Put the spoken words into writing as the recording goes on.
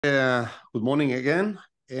Good morning again.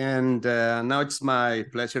 And now it's my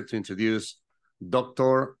pleasure to introduce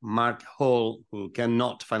Dr. Mark Hall, who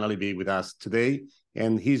cannot finally be with us today,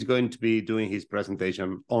 and he's going to be doing his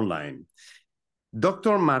presentation online.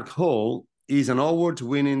 Dr. Mark Hall is an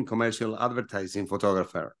award-winning commercial advertising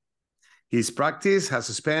photographer. His practice has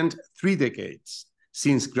spanned 3 decades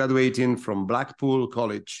since graduating from Blackpool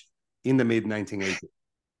College in the mid-1980s.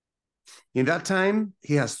 In that time,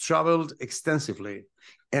 he has traveled extensively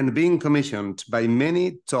and been commissioned by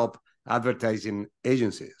many top advertising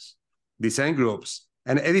agencies, design groups,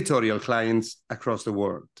 and editorial clients across the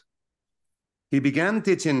world. He began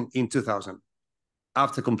teaching in 2000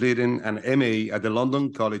 after completing an MA at the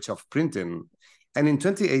London College of Printing, and in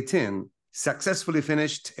 2018 successfully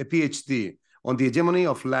finished a PhD on the hegemony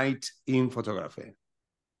of light in photography.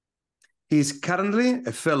 He is currently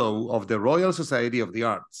a Fellow of the Royal Society of the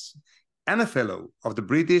Arts and a Fellow of the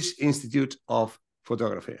British Institute of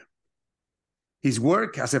Photography. His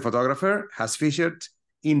work as a photographer has featured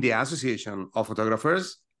in the Association of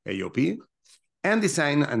Photographers, AOP, and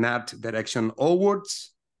Design and Art Direction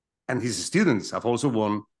Awards, and his students have also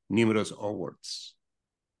won numerous awards.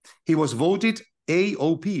 He was voted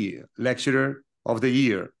AOP Lecturer of the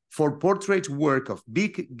Year for portrait work of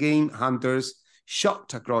big game hunters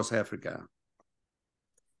shot across Africa.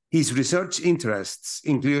 His research interests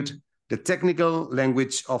include the technical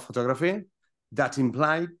language of photography,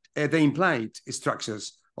 the implied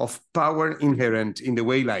structures of power inherent in the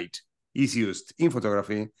way light is used in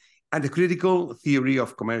photography, and the critical theory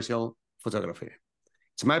of commercial photography.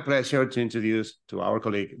 It's my pleasure to introduce to our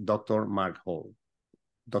colleague, Dr. Mark Hall.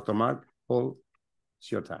 Dr. Mark Hall,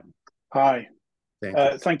 it's your time. Hi.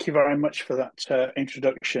 Thank you very much for that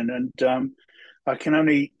introduction. And I can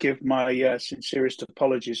only give my sincerest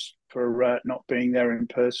apologies for not being there in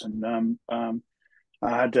person.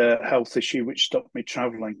 I had a health issue which stopped me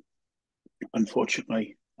traveling,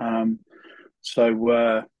 unfortunately.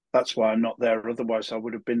 So that's why I'm not there. Otherwise, I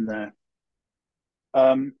would have been there.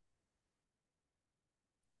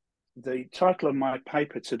 The title of my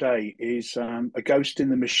paper today is A Ghost in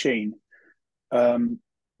the Machine,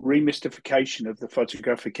 Re-mystification of the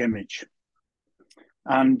Photographic Image.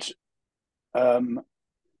 And the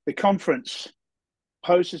conference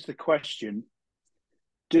poses the question,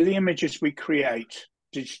 do the images we create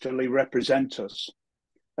digitally represent us?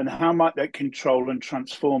 And how might that control and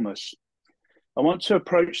transform us? I want to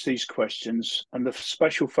approach these questions and the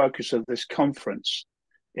special focus of this conference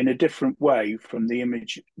in a different way from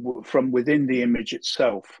within the image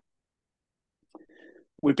itself.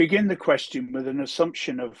 We begin the question with an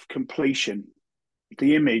assumption of completion.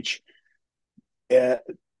 The image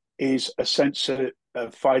is a sense of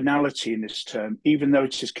finality in this term, even though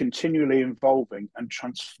it is continually evolving and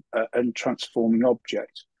transforming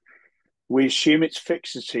object. We assume its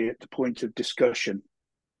fixity at the point of discussion.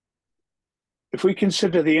 If we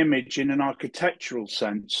consider the image in an architectural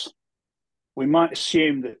sense, we might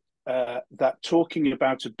assume that talking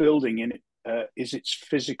about a building is its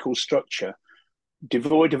physical structure,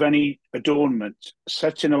 devoid of any adornment,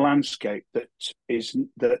 set in a landscape that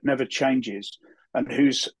never changes, and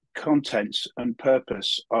whose contents and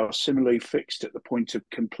purpose are similarly fixed at the point of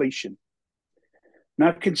completion.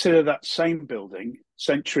 Now consider that same building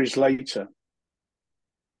centuries later,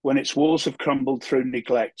 when its walls have crumbled through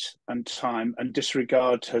neglect and time, and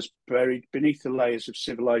disregard has buried beneath the layers of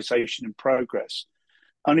civilization and progress,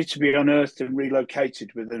 only to be unearthed and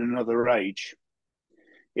relocated within another age.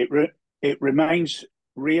 It remains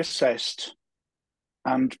reassessed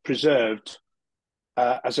and preserved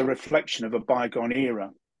as a reflection of a bygone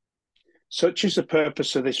era. Such is the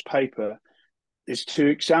purpose of this paper, is to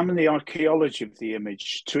examine the archaeology of the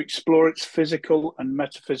image, to explore its physical and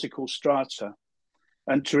metaphysical strata,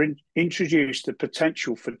 and to introduce the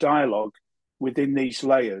potential for dialogue within these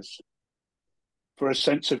layers, for a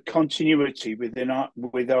sense of continuity with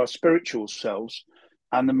our spiritual selves,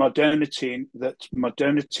 and the modernity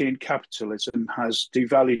and capitalism has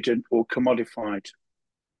devalued or commodified.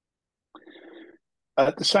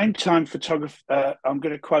 At the same time, I'm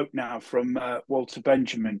going to quote now from Walter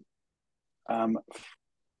Benjamin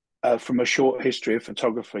from A Short History of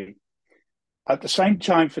Photography. At the same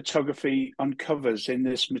time, photography uncovers in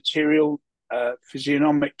this material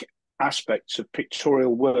physiognomic aspects of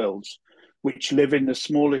pictorial worlds which live in the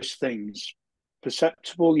smallest things,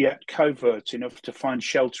 perceptible yet covert enough to find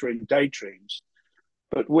shelter in daydreams,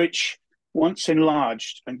 but which, once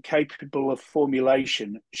enlarged and capable of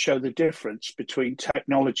formulation, show the difference between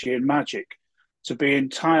technology and magic to be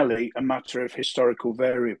entirely a matter of historical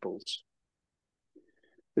variables.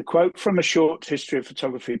 The quote from A Short History of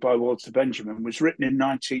Photography by Walter Benjamin was written in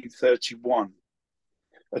 1931,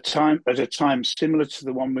 at a time similar to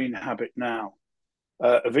the one we inhabit now,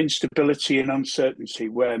 of instability and uncertainty,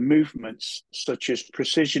 where movements such as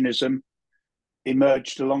precisionism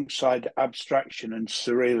emerged alongside abstraction and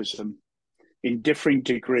surrealism in differing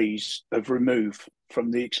degrees of remove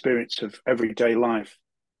from the experience of everyday life.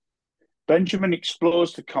 Benjamin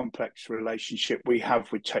explores the complex relationship we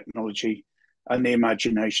have with technology and the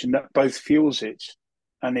imagination that both fuels it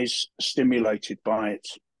and is stimulated by it.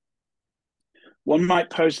 One might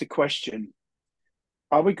pose the question,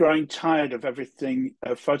 are we growing tired of everything,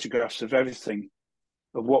 of photographs of everything,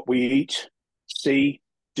 of what we eat, see,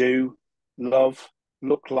 do, love,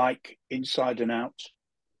 look like, inside and out,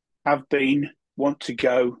 have been, want to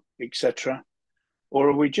go, etc.? Or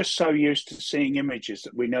are we just so used to seeing images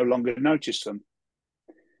that we no longer notice them?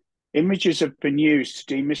 Images have been used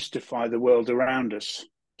to demystify the world around us,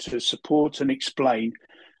 to support and explain,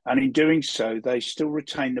 and in doing so, do they still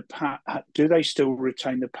retain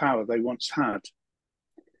the power they once had?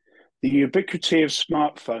 The ubiquity of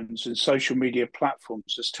smartphones and social media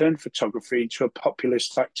platforms has turned photography into a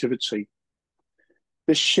populist activity.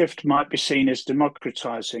 This shift might be seen as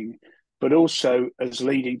democratizing, but also as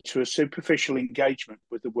leading to a superficial engagement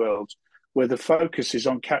with the world, where the focus is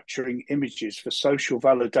on capturing images for social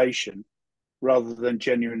validation rather than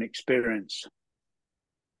genuine experience.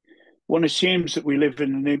 One assumes that we live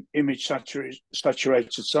in an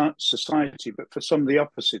image-saturated society, but for some the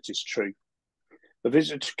opposite is true. A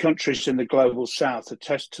visit to countries in the global south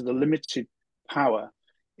attests to the limited power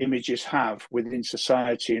images have within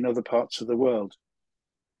society in other parts of the world.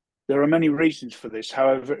 There are many reasons for this.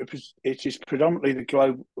 However, it is predominantly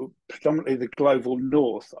the global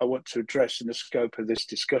north I want to address in the scope of this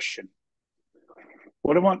discussion.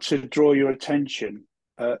 What I want to draw your attention,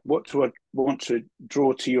 and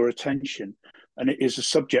it is a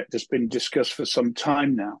subject that's been discussed for some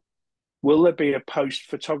time now. Will there be a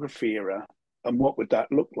post-photography era, and what would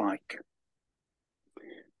that look like?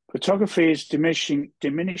 Photography is diminishing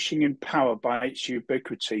in power by its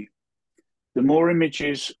ubiquity. The more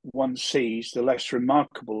images one sees, the less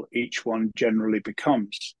remarkable each one generally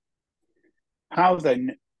becomes. How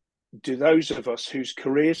then do those of us whose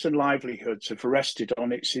careers and livelihoods have rested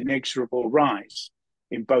on its inexorable rise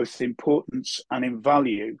in both importance and in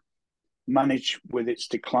value manage with its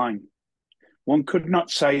decline? One could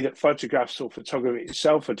not say that photographs or photography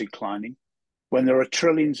itself are declining when there are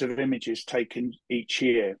trillions of images taken each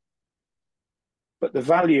year. But the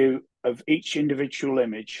value of each individual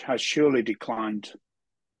image has surely declined.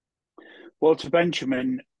 Walter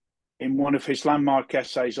Benjamin, in one of his landmark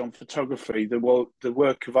essays on photography, the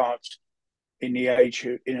work of art in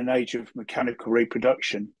an age of mechanical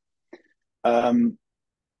reproduction,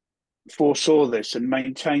 foresaw this and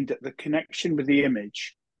maintained that the connection with the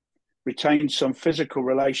image retained some physical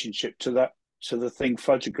relationship to the thing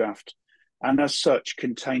photographed, and as such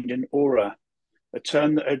contained an aura, a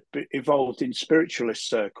term that had evolved in spiritualist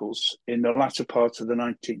circles in the latter part of the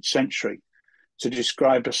 19th century to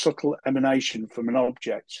describe a subtle emanation from an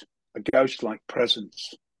object, a ghost-like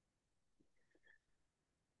presence.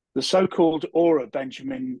 The so-called aura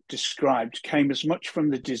Benjamin described came as much from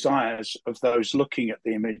the desires of those looking at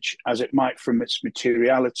the image as it might from its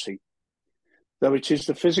materiality. Though it is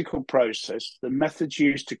the physical process, the methods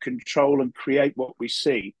used to control and create what we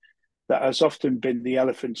see, that has often been the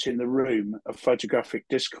elephant in the room of photographic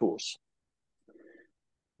discourse.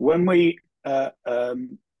 When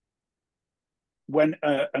an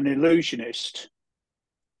illusionist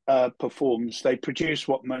performs, they produce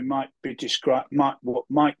what we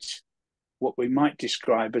might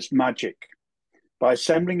describe as magic, by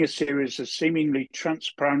assembling a series of seemingly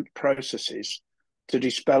transparent processes to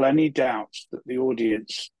dispel any doubts that the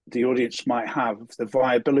audience might have of the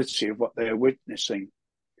viability of what they are witnessing.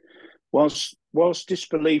 Whilst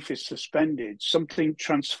disbelief is suspended, something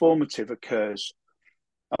transformative occurs,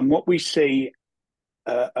 and we see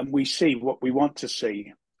what we want to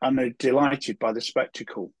see, and are delighted by the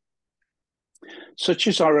spectacle. Such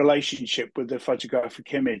is our relationship with the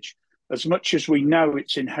photographic image. As much as we know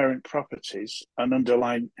its inherent properties and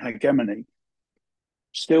underlying hegemony,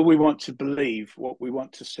 still we want to believe what we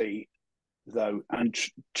want to see, though, and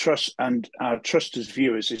our trust as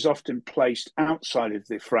viewers is often placed outside of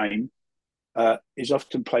the frame. And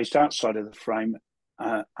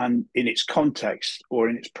in its context or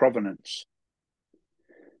in its provenance.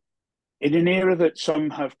 In an era that some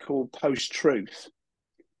have called post-truth,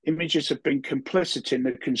 images have been complicit in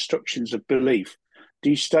the constructions of belief,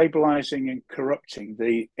 destabilizing and corrupting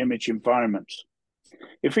the image environment.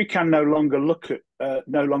 If we can no longer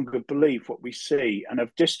believe what we see and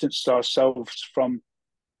have distanced ourselves from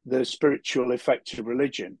the spiritual effect of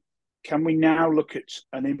religion, Can we now look at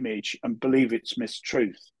an image and believe it's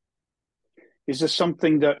mistruth? Is there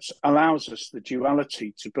something that allows us the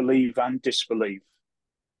duality to believe and disbelieve?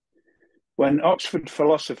 When Oxford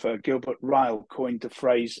philosopher Gilbert Ryle coined the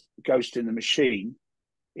phrase ghost in the machine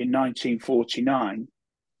in 1949,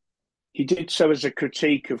 he did so as a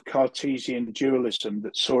critique of Cartesian dualism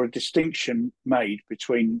that saw a distinction made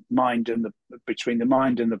between the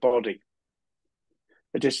mind and the body.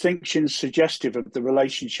 A distinction suggestive of the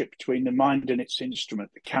relationship between the mind and its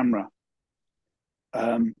instrument, the camera.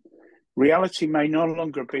 Reality may no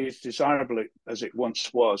longer be as desirable as it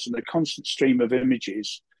once was, and the constant stream of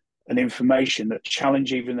images and information that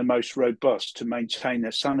challenge even the most robust to maintain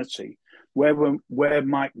their sanity, where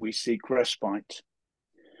might we seek respite?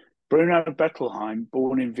 Bruno Bettelheim,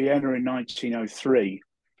 born in Vienna in 1903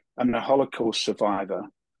 and a Holocaust survivor,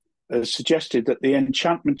 has suggested that the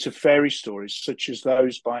enchantment of fairy stories, such as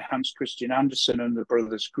those by Hans Christian Andersen and the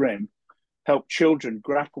Brothers Grimm, help children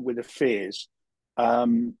grapple with their fears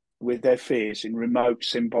in remote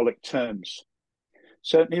symbolic terms.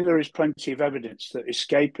 Certainly, there is plenty of evidence that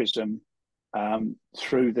escapism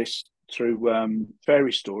through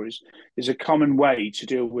fairy stories is a common way to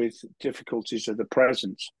deal with difficulties of the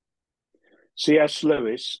present. C.S.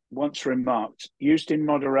 Lewis once remarked, used in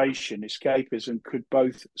moderation, escapism could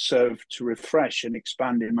both serve to refresh and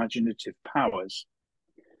expand imaginative powers.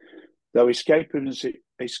 Though escapism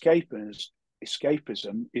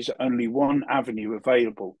is only one avenue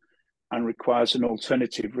available and requires an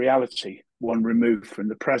alternative reality, one removed from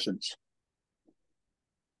the present.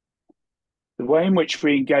 The way in which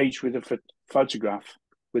we engage with a photograph,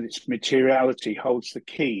 with its materiality, holds the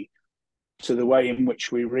key to the way in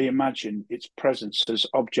which we reimagine its presence as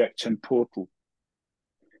object and portal.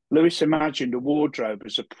 Lewis imagined a wardrobe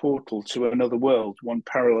as a portal to another world, one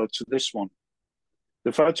parallel to this one.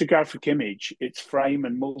 The photographic image, its frame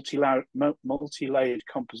and multi-layered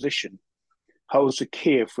composition, holds the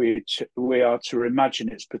key if we are to imagine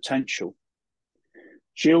its potential.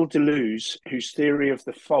 Gilles Deleuze, whose theory of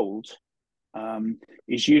the fold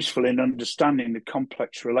is useful in understanding the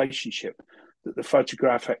complex relationship that the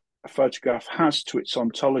photograph has to its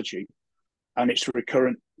ontology and its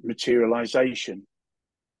recurrent materialization.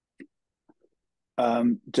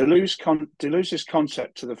 Deleuze's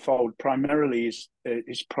concept of the fold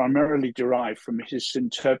is primarily derived from his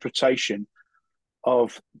interpretation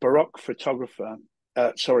of Baroque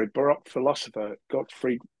philosopher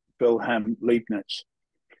Gottfried Wilhelm Leibniz.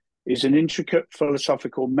 Is an intricate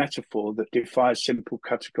philosophical metaphor that defies simple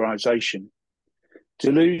categorization.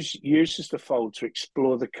 Deleuze uses the fold to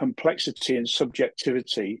explore the complexity and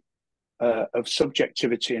subjectivity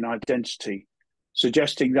and identity,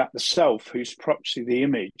 suggesting that the self, whose proxy the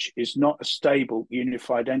image, is not a stable,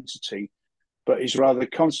 unified entity, but is rather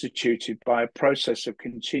constituted by a process of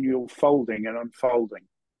continual folding and unfolding.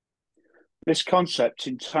 This concept,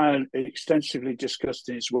 extensively discussed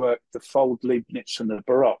in his work, The Fold, Leibniz and the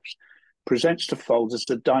Baroques, presents the fold as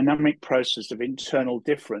a dynamic process of internal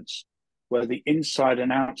difference, where the inside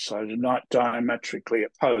and outside are not diametrically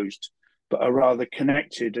opposed, but are rather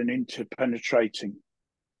connected and interpenetrating.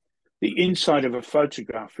 The inside of a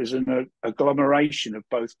photograph is an agglomeration of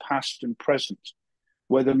both past and present,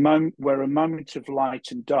 where a moment of light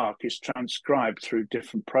and dark is transcribed through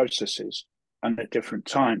different processes and at different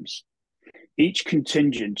times, each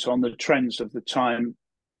contingent on the trends of the time,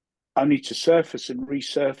 only to surface and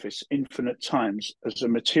resurface infinite times as a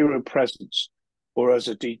material presence or as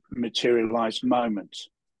a dematerialized moment.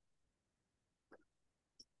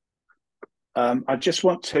 I just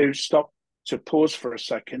want to pause for a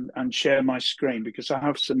second and share my screen because I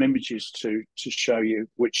have some images to show you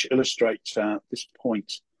which illustrate this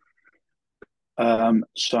point.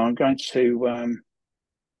 So I'm going to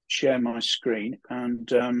share my screen,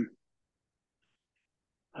 and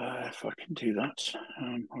if I can do that,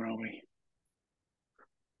 where are we?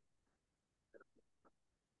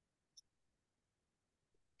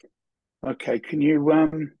 Okay, can you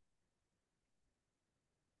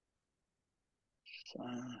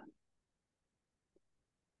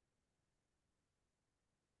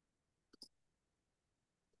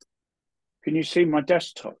can you see my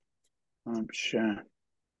desktop? Share.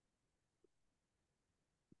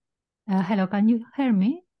 Hello, can you hear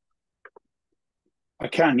me? I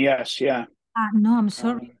can, yes, yeah. No, I'm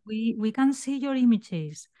sorry. We can see your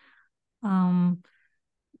images. Let's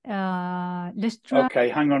try. Okay,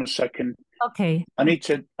 hang on a second. Okay. I'm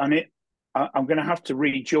going to have to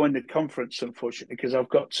rejoin the conference, unfortunately, because I've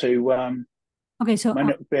got to. Okay, so might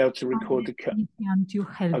not be able to record the. You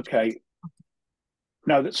help. Okay.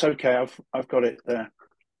 No, that's okay. I've got it there.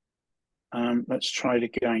 Let's try it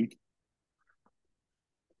again.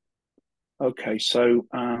 Okay, so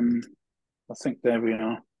I think there we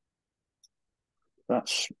are.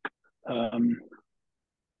 That's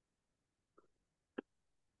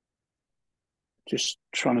just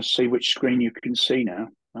trying to see which screen you can see now.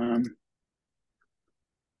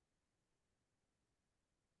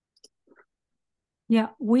 Yeah,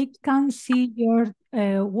 we can see your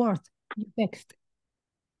word, your text.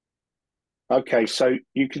 Okay, so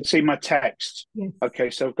you can see my text. Yes. Okay,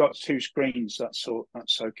 so I've got two screens. That's all.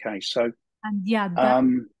 That's okay. So, And yeah,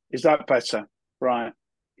 is that better? Right.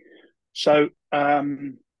 So,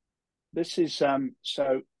 this is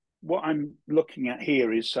so what I'm looking at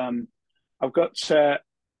here is I've got a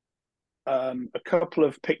couple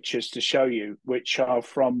of pictures to show you, which are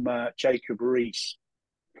from Jacob Rees,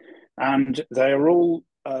 and they are all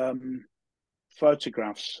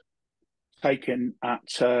photographs taken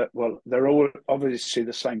at well, they're all obviously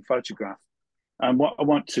the same photograph. And what I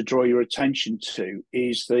want to draw your attention to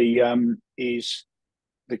is the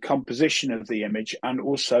composition of the image, and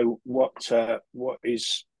also what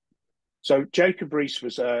is. So Jacob Rees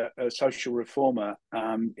was a social reformer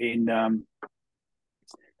in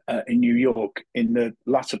New York in the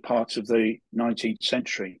latter part of the 19th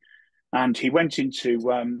century, and he went into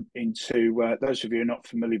those of you who are not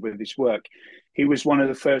familiar with his work. He was one of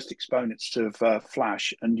the first exponents of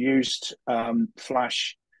flash, and used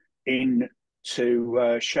flash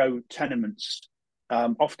to show tenements,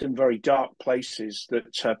 often very dark places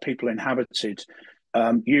that people inhabited,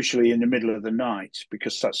 usually in the middle of the night,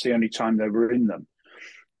 because that's the only time they were in them.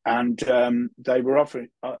 And they were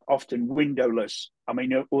often windowless. I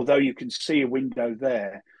mean, although you can see a window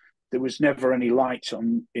there was never any light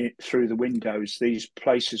on it through the windows. These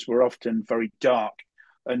places were often very dark.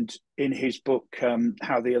 And in his book,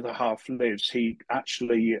 How the Other Half Lives, he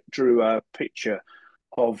actually drew a picture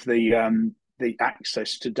of the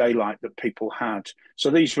access to daylight that people had.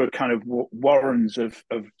 So these were kind of warrens of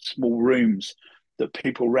small rooms that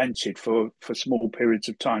people rented for small periods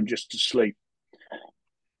of time just to sleep.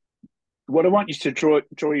 What I want you to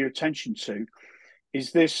draw your attention to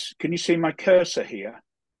is this. Can you see my cursor here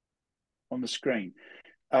on the screen?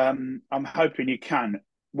 I'm hoping you can.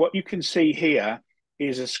 What you can see here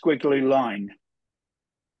is a squiggly line.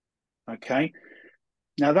 Okay.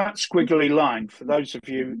 Now that squiggly line, for those of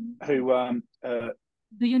you who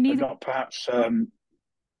do you need are not perhaps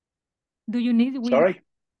do you need sorry?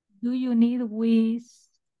 Do you need with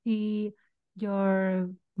your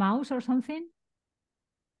mouse or something?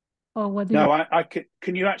 Or what do No, you... I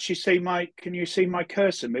can you actually see my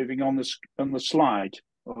cursor moving on the slide,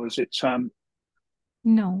 or is it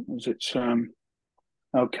No. is it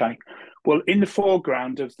okay? Well, in the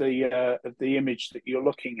foreground of the image that you're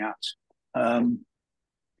looking at,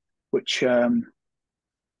 which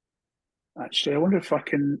actually I wonder if I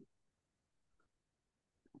can.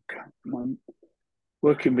 Okay, I'm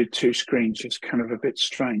working with two screens is kind of a bit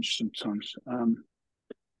strange sometimes.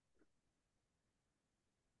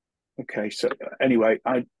 Okay, so anyway,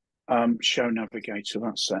 I show navigator.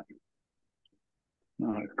 That's it.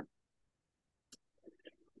 No.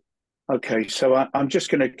 Okay, so I'm just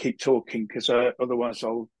going to keep talking because otherwise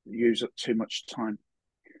I'll use up too much time.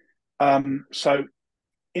 So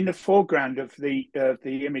in the foreground of the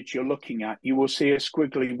image you're looking at, you will see a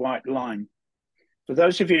squiggly white line. For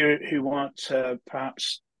those of you who aren't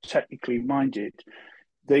perhaps technically minded,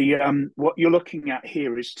 what you're looking at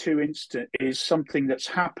here is something that's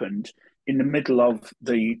happened in the middle of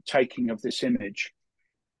the taking of this image.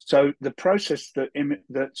 So the process that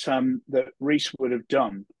Rees would have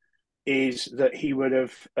done is that he would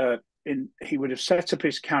have set up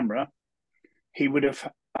his camera. He would have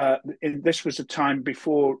this was a time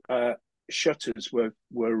before shutters were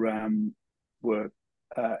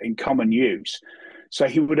in common use. So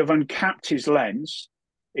he would have uncapped his lens,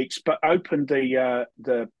 opened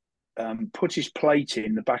put his plate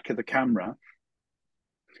in the back of the camera,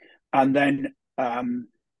 and then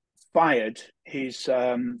fired his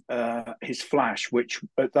flash, which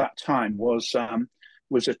at that time was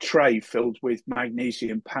a tray filled with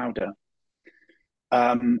magnesium powder.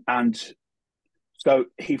 And so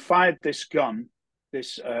he fired this gun,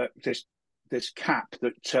 this cap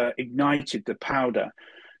that ignited the powder.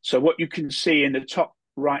 So what you can see in the top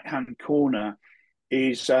right-hand corner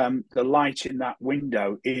is the light in that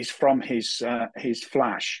window is from his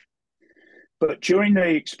flash. But during the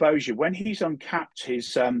exposure, when he's uncapped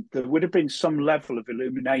there would have been some level of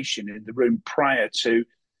illumination in the room prior to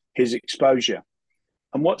his exposure.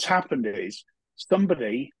 And what's happened is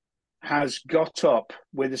somebody has got up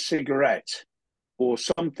with a cigarette or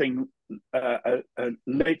something, a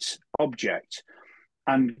lit object,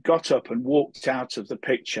 and got up and walked out of the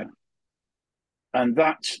picture. And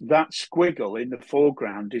that squiggle in the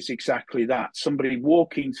foreground is exactly that. Somebody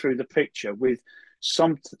walking through the picture with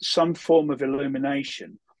some form of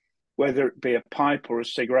illumination, whether it be a pipe or a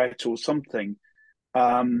cigarette or something,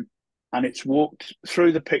 and it's walked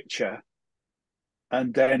through the picture,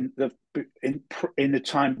 and then in the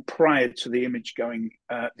time prior to the image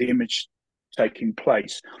taking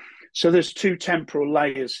place. So there's two temporal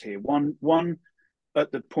layers here. One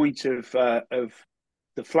at the point of the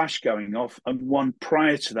flash going off, and one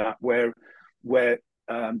prior to that, where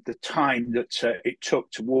the time that it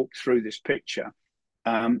took to walk through this picture,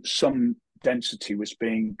 some density was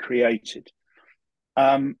being created.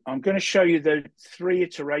 I'm going to show you the 3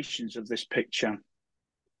 iterations of this picture.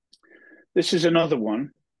 This is another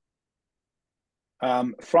one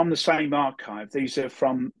from the same archive. This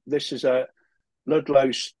is a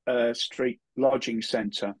Ludlow Street lodging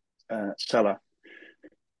centre cellar.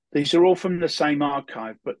 These are all from the same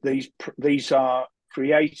archive, but these are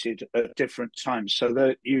created at different times. So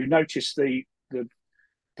that you notice the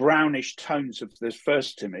brownish tones of the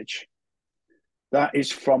first image. That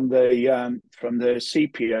is from the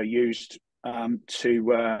sepia used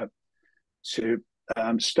to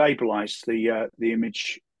stabilize the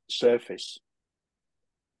image surface.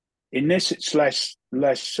 In this, it's less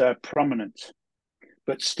prominent,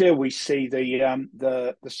 but still we see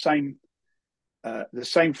the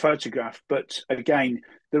same photograph. But again,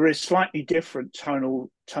 there is slightly different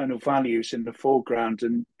tonal values in the foreground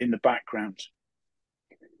and in the background.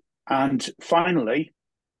 And finally,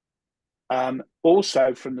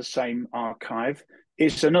 also from the same archive,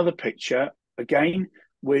 is another picture, again,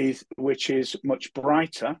 which is much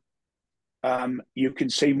brighter. You can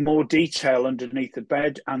see more detail underneath the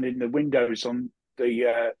bed and in the windows on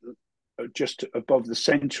the just above the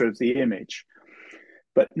center of the image.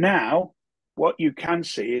 But now what you can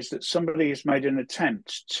see is that somebody has made an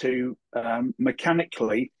attempt to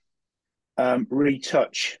mechanically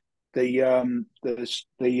retouch the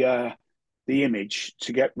image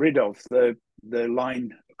to get rid of the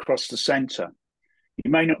line across the center.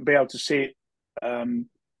 You may not be able to see it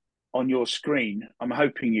on your screen. I'm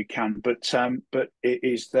hoping you can, but it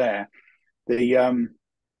is there.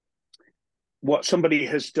 What somebody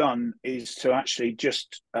has done is to actually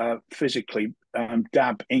just physically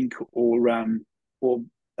dab ink, or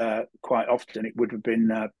quite often it would have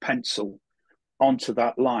been pencil onto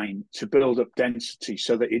that line to build up density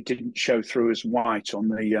so that it didn't show through as white on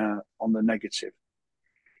the negative.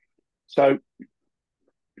 So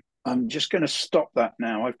I'm just going to stop that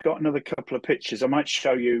now. I've got another couple of pictures I might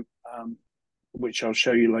show you, which I'll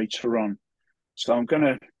show you later on. So I'm going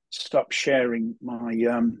to stop sharing my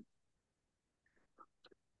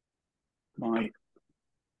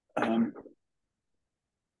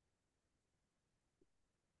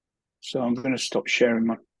so I'm going to stop sharing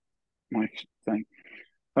my thing.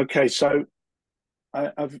 Okay, so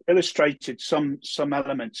I've illustrated some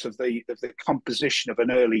elements of the composition of an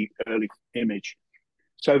early image.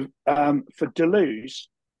 So for Deleuze,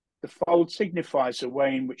 the fold signifies a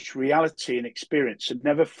way in which reality and experience are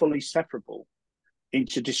never fully separable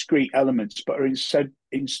into discrete elements, but are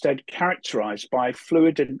instead characterized by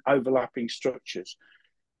fluid and overlapping structures.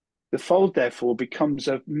 The fold, therefore, becomes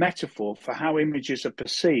a metaphor for how images are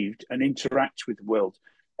perceived and interact with the world,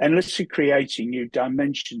 endlessly creating new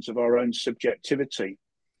dimensions of our own subjectivity,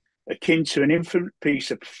 akin to an infinite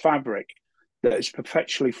piece of fabric that is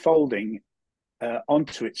perpetually folding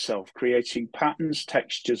onto itself, creating patterns,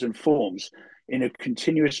 textures, and forms in a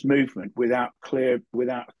continuous movement without a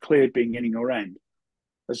clear beginning or end.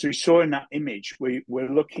 As we saw in that image, we're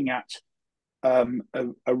looking at a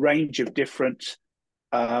range of different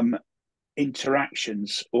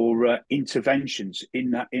interactions or interventions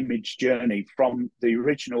in that image journey, from the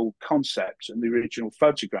original concept and the original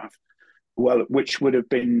photograph, which would have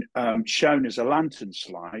been shown as a lantern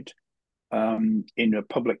slide in a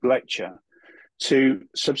public lecture, to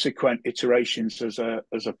subsequent iterations as a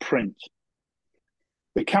print.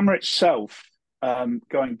 The camera itself,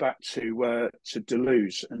 going back to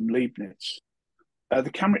Deleuze and Leibniz, the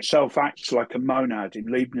camera itself acts like a monad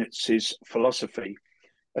in Leibniz's philosophy,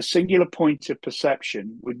 a singular point of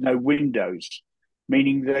perception with no windows,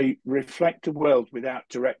 meaning they reflect the world without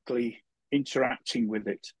directly interacting with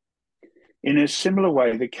it. In a similar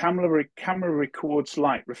way, the camera records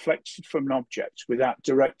light reflected from an object without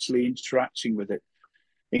directly interacting with it,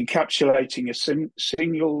 encapsulating a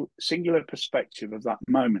singular perspective of that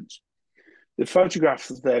moment. The photograph,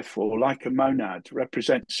 therefore, like a monad,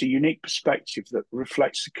 represents a unique perspective that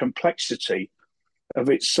reflects the complexity of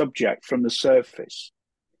its subject from the surface.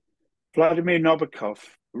 Vladimir Nabokov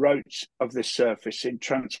wrote of this surface in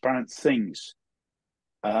Transparent Things.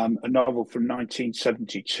 a novel from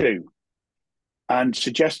 1972, and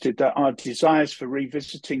suggested that our desires for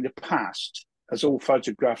revisiting the past, as all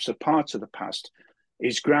photographs are part of the past,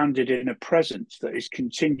 is grounded in a present that is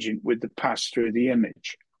contingent with the past through the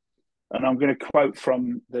image. And I'm going to quote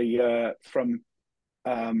from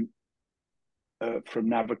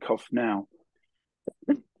Nabokov now,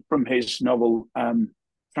 from his novel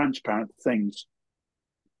Transparent Things.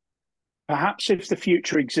 Perhaps if the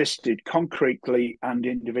future existed concretely and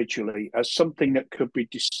individually as something that could be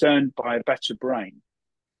discerned by a better brain,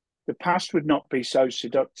 the past would not be so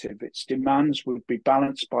seductive. Its demands would be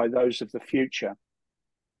balanced by those of the future.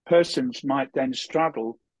 Persons might then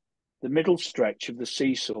straddle the middle stretch of the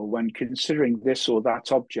seesaw when considering this or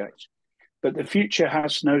that object, but the future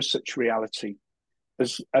has no such reality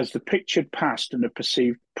as the pictured past and the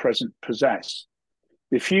perceived present possess.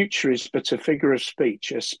 The future is but a figure of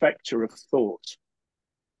speech, a spectre of thought.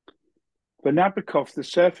 For Nabokov, the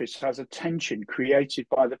surface has a tension created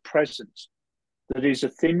by the present that is a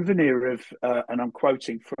thin veneer of, and I'm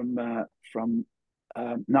quoting from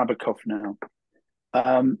Nabokov now.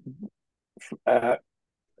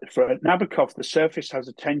 For Nabokov, the surface has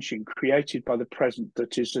a tension created by the present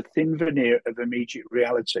that is a thin veneer of immediate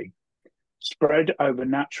reality, spread over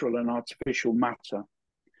natural and artificial matter,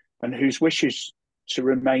 and whose wishes to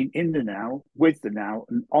remain in the now, with the now,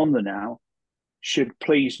 and on the now, should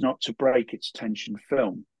please not to break its tension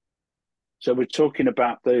film. So we're talking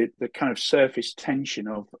about the kind of surface tension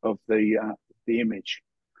of the image.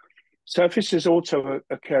 Surfaces also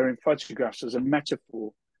occur in photographs as a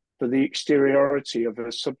metaphor for the exteriority of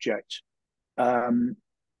a subject.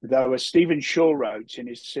 Though, as Stephen Shaw wrote in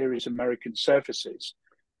his series American Surfaces,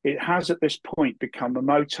 it has at this point become a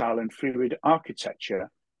motile and fluid architecture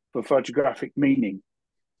for photographic meaning,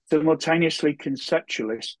 simultaneously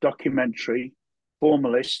conceptualist, documentary,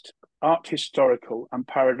 formalist, art historical, and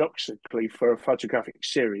paradoxically for a photographic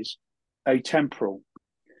series, atemporal.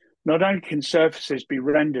 Not only can surfaces be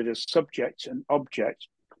rendered as subject and object,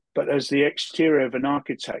 but as the exterior of an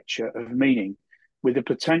architecture of meaning, with the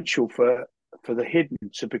potential for the hidden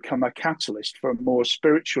to become a catalyst for a more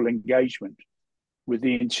spiritual engagement with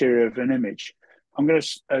the interior of an image. I'm going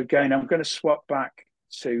to swap back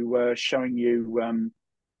to showing you,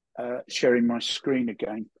 sharing my screen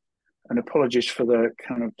again. And apologies for the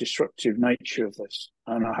kind of disruptive nature of this.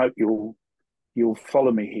 And I hope you'll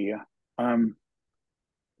follow me here.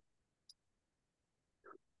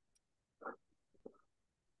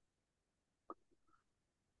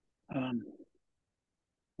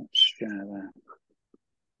 Let's share that.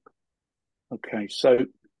 Okay, so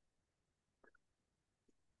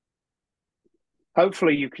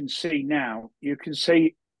hopefully you can see now. You can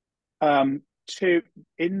see in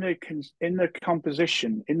the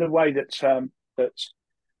composition, in the way that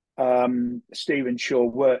Stephen Shaw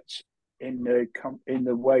worked, in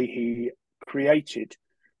the way he created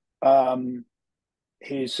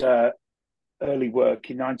his early work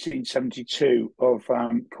in 1972 of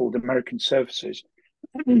called American Surfaces.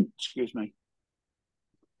 Excuse me.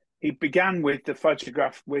 He began with the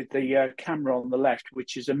photograph with the camera on the left,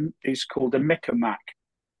 which is called a Micamac.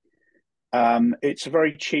 It's a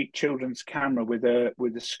very cheap children's camera with a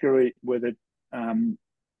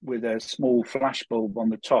small flash bulb on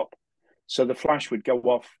the top, so the flash would go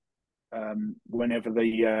off whenever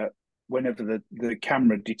the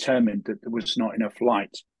camera determined that there was not enough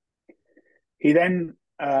light. He then,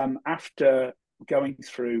 after going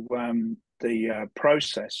through the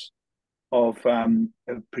process of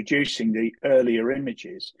producing the earlier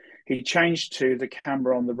images, he changed to the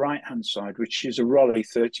camera on the right-hand side, which is a Rolly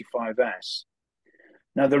 35S.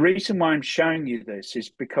 Now, the reason why I'm showing you this is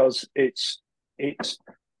because it's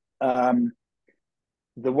the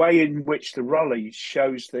way in which the Rolly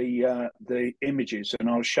shows the images, and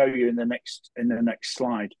I'll show you in the next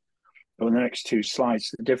slide, or the next two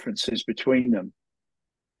slides, the differences between them.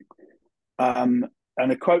 And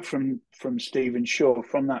a quote from Stephen Shaw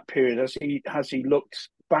from that period, as he looks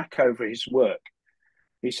back over his work,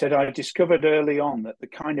 he said, "I discovered early on that the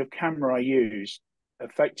kind of camera I used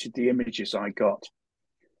affected the images I got.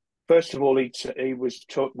 First of all, he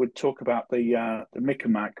would talk about the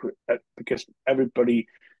Micamac, because everybody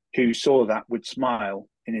who saw that would smile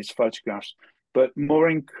in his photographs. But more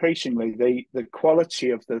increasingly, the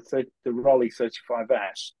quality of the Rolly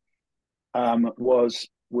 35S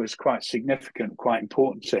was quite significant, quite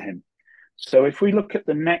important to him. So if we look at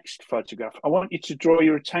the next photograph, I want you to draw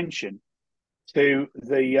your attention to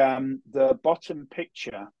the bottom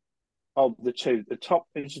picture of the two. The top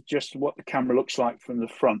is just what the camera looks like from the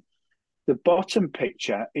front. The bottom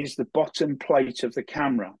picture is the bottom plate of the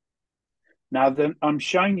camera. Now, then I'm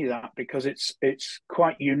showing you that because it's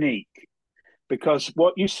quite unique. Because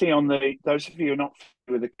what you see on those of you who are not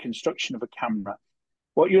familiar with the construction of a camera,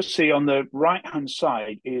 what you'll see on the right-hand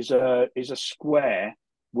side is a square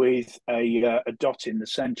with a dot in the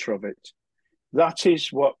center of it. That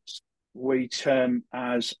is what we term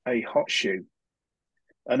as a hot shoe.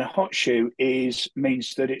 And a hot shoe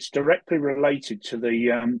means that it's directly related to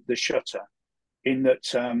the shutter, in that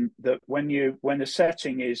that when the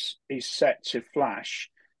setting is set to flash,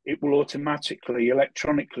 it will automatically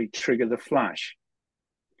electronically trigger the flash,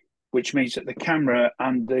 which means that the camera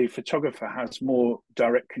and the photographer has more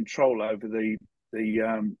direct control over the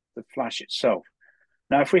flash itself.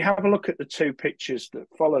 Now, if we have a look at the two pictures that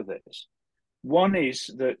follow this, one is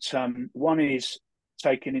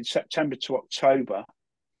taken in September to October,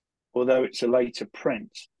 although it's a later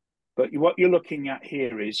print. But what you're looking at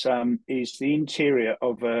here is the interior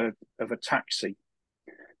of a taxi.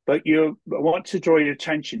 But I want to draw your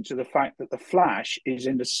attention to the fact that the flash is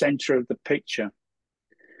in the center of the picture,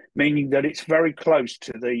 meaning that it's very close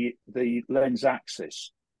to the lens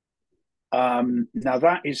axis. Now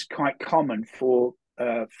that is quite common for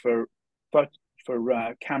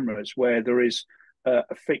cameras where there is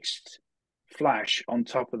a fixed flash on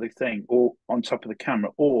top of the thing, or on top of the camera,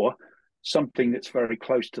 or something that's very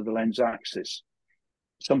close to the lens axis,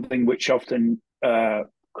 something which often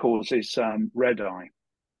causes red eye.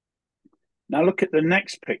 Now look at the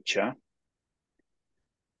next picture.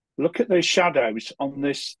 Look at the shadows on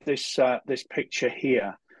this picture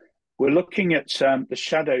here. We're looking at the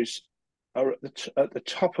shadows are at the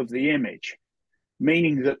top of the image,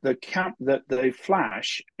 meaning that the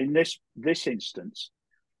flash in this instance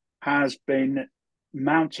has been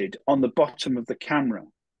mounted on the bottom of the camera.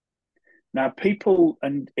 Now, people,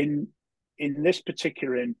 and in this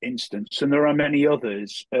particular instance, and there are many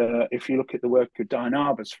others, if you look at the work of Diane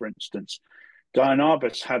Arbus, for instance, Diane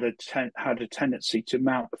Arbus had a tendency to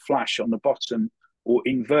mount the flash on the bottom, or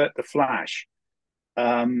invert the flash,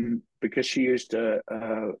 because she used a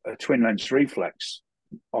twin lens reflex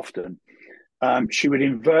often. She would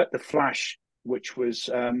invert the flash, which was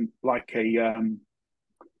like a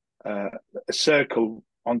circle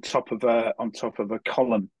on top of a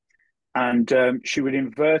column, and she would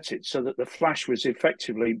invert it so that the flash was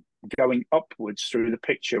effectively going upwards through the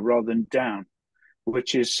picture rather than down,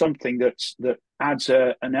 which is something that adds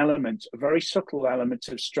a very subtle element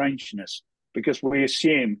of strangeness, because we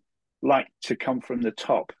assume light to come from the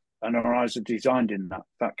top, and our eyes are designed in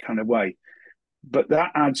that kind of way. But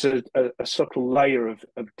that adds a subtle layer of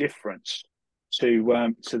difference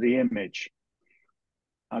to the image.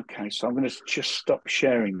 Okay, so I'm going to just stop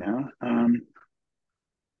sharing now.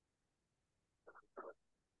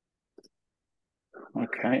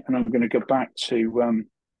 Okay, and I'm going to go back to.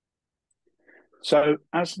 So,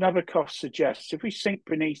 as Nabokov suggests, if we sink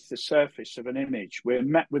beneath the surface of an image, we're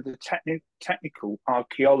met with the technical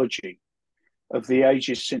archaeology of the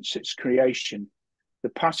ages since its creation. The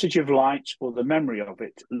passage of light, or the memory of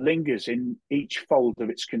it, lingers in each fold of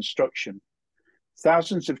its construction.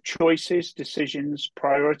 Thousands of choices, decisions,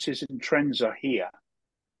 priorities, and trends are here.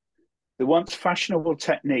 The once fashionable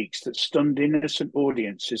techniques that stunned innocent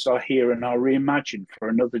audiences are here and are reimagined for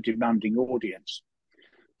another demanding audience.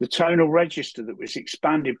 The tonal register that was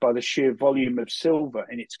expanded by the sheer volume of silver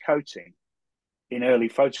in its coating in early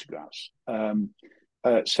photographs,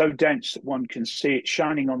 so dense that one can see it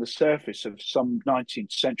shining on the surface of some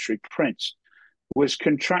 19th century prints, was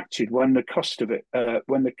contracted when the cost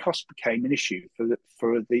became an issue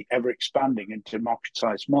for the ever expanding and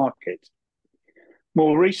democratized market.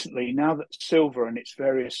 More recently, now that silver and its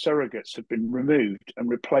various surrogates have been removed and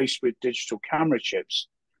replaced with digital camera chips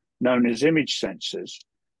known as image sensors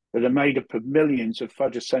that are made up of millions of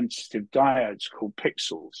photosensitive diodes called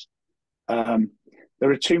pixels. There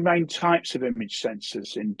are two main types of image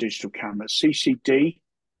sensors in digital cameras: CCD,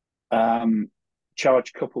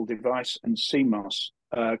 charge coupled device, and CMOS,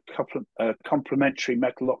 complementary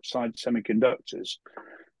metal oxide semiconductors,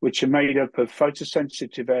 which are made up of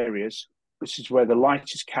photosensitive areas. This is where the light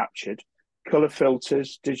is captured. Color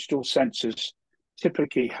filters, digital sensors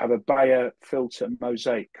typically have a Bayer filter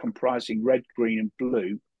mosaic comprising red, green, and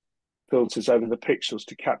blue filters over the pixels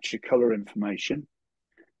to capture color information.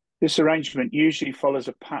 This arrangement usually follows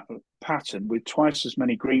a pattern with twice as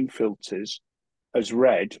many green filters as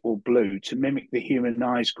red or blue to mimic the human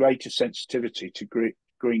eye's greater sensitivity to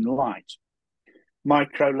green light.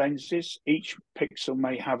 Micro lenses, each pixel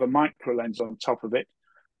may have a micro lens on top of it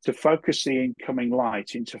to focus the incoming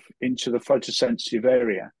light into the photosensitive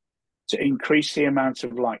area to increase the amount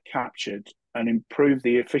of light captured and improve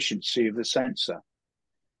the efficiency of the sensor.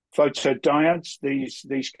 Photodiodes,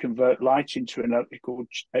 these convert light into an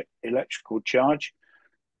electrical charge.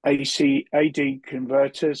 AD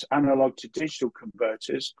converters, analog to digital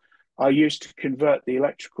converters, are used to convert the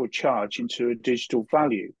electrical charge into a digital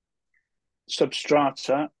value.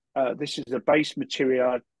 Substrata, this is a base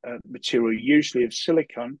material usually of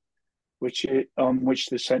silicon, on which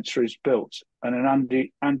the sensor is built, and an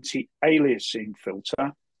anti-aliasing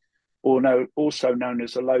filter, also known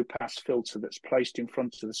as a low-pass filter, that's placed in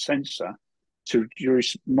front of the sensor to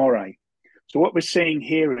reduce moire. So what we're seeing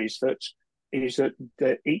here is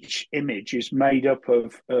that each image is made up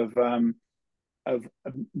of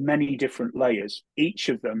many different layers. Each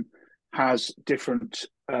of them has different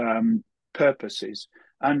purposes,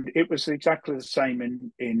 and it was exactly the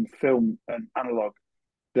same in film and analog.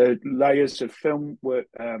 The layers of film were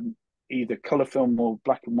either color film or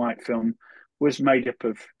black and white film was made up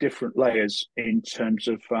of different layers in terms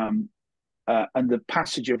of and the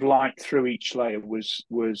passage of light through each layer was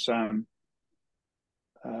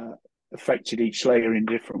affected each layer in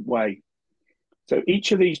a different way. So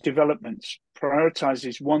each of these developments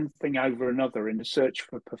prioritizes one thing over another in the search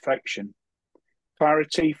for perfection,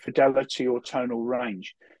 clarity, fidelity, or tonal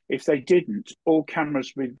range. If they didn't, all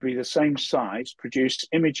cameras would be the same size, produce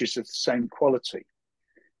images of the same quality.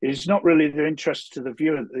 It is not really the interest to the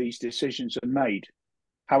viewer that these decisions are made.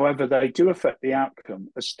 However, they do affect the outcome,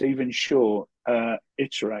 as Stephen Shaw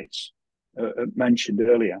mentioned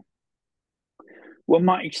earlier. One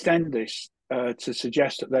might extend this to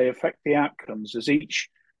suggest that they affect the outcomes, as each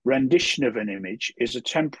rendition of an image is a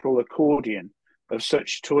temporal accordion of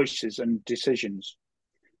such choices and decisions.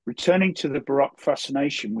 Returning to the Baroque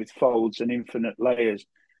fascination with folds and infinite layers,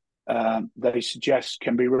 they suggest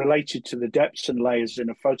can be related to the depths and layers in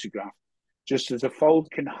a photograph. Just as a fold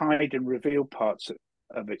can hide and reveal parts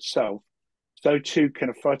of itself, so too can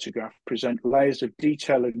a photograph present layers of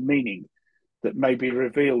detail and meaning that may be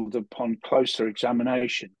revealed upon closer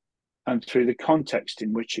examination and through the context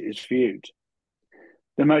in which it is viewed.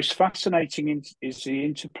 The most fascinating is the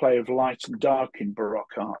interplay of light and dark in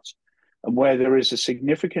Baroque art, and where there is a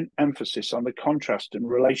significant emphasis on the contrast and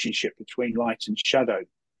relationship between light and shadow,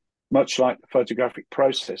 much like the photographic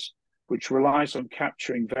process, which relies on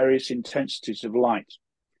capturing various intensities of light.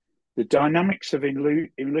 The dynamics of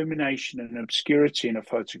illumination and obscurity in a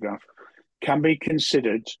photograph can be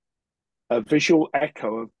considered a visual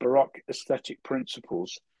echo of Baroque aesthetic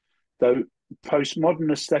principles, though postmodern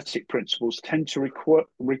aesthetic principles tend to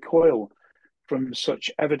recoil from such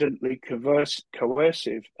evidently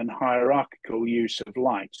coercive and hierarchical use of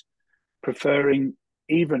light, preferring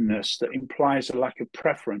evenness that implies a lack of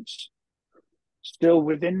preference. Still,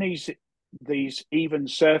 within these even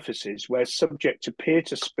surfaces where subjects appear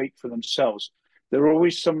to speak for themselves, there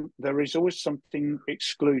is always something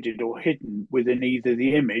excluded or hidden within either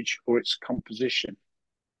the image or its composition.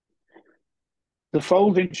 The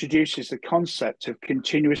fold introduces the concept of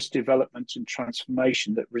continuous development and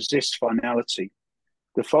transformation that resists finality.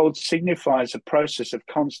 The fold signifies a process of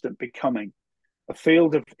constant becoming, a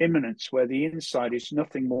field of immanence where the inside is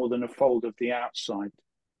nothing more than a fold of the outside.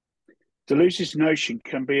 Deleuze's notion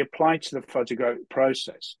can be applied to the photographic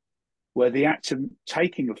process, where the act of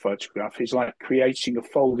taking a photograph is like creating a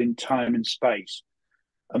fold in time and space,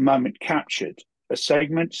 a moment captured, a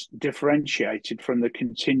segment differentiated from the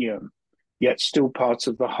continuum, yet still part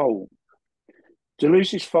of the whole.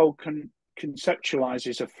 Deleuze's fold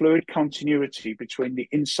conceptualizes a fluid continuity between the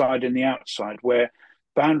inside and the outside, where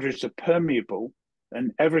boundaries are permeable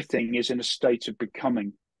and everything is in a state of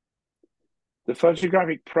becoming. The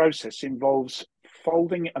photographic process involves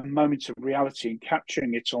folding a moment of reality and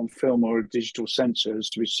capturing it on film or a digital sensor, as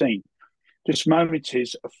we've seen. This moment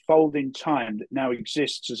is a fold in time that now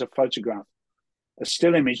exists as a photograph, a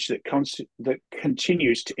still image that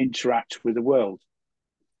continues to interact with the world.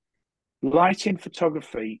 Light in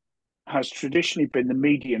photography has traditionally been the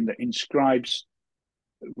medium that inscribes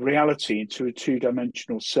reality into a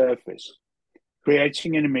two-dimensional surface,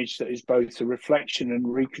 creating an image that is both a reflection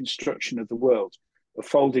and reconstruction of the world, a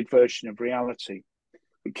folded version of reality.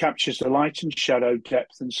 It captures the light and shadow,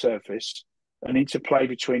 depth and surface, an interplay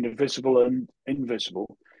between the visible and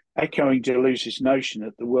invisible, echoing Deleuze's notion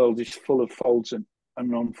that the world is full of folds and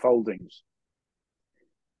unfoldings.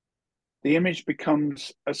 The image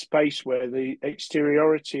becomes a space where the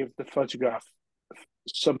exteriority of the photograph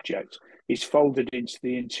subject is folded into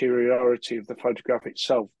the interiority of the photograph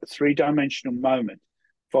itself. The three-dimensional moment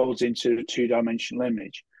folds into a two-dimensional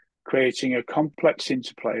image, creating a complex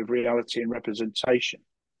interplay of reality and representation.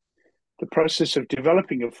 The process of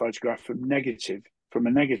developing a photograph from a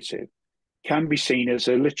negative can be seen as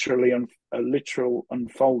a literal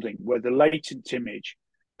unfolding, where the latent image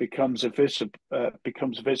becomes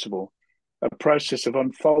visible, a process of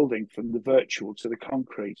unfolding from the virtual to the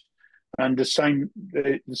concrete. And the same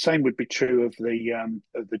would be true of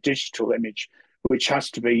the digital image, which has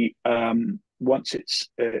to be once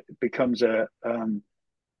it becomes an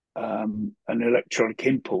electronic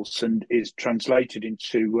impulse and is translated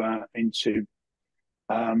into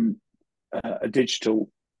a digital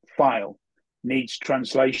file, needs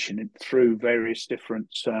translation through various different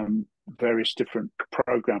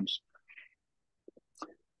programs.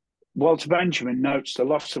 Walter Benjamin notes the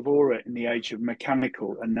loss of aura in the age of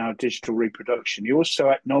mechanical and now digital reproduction. He also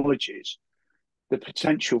acknowledges the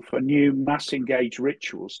potential for new mass-engaged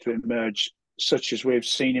rituals to emerge, such as we have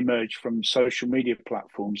seen emerge from social media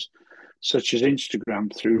platforms, such as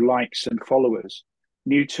Instagram, through likes and followers,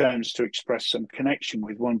 new terms to express some connection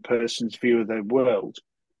with one person's view of their world,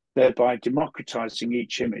 thereby democratizing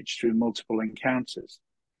each image through multiple encounters.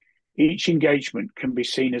 Each engagement can be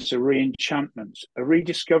seen as a re-enchantment, a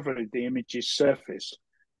rediscovery of the image's surface,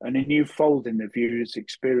 and a new fold in the viewer's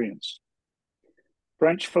experience.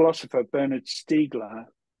 French philosopher Bernard Stiegler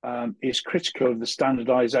is critical of the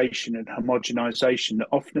standardization and homogenization that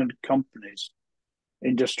often accompanies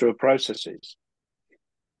industrial processes.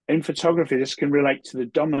 In photography, this can relate to the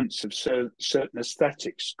dominance of certain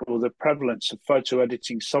aesthetics or the prevalence of photo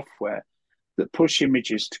editing software that push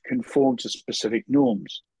images to conform to specific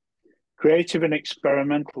norms. Creative and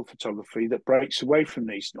experimental photography that breaks away from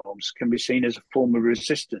these norms can be seen as a form of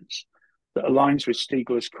resistance that aligns with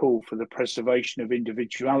Stiegler's call for the preservation of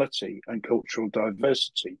individuality and cultural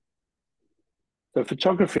diversity. So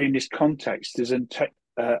photography in this context is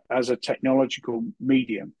as a technological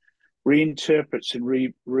medium, reinterprets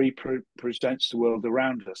and represents the world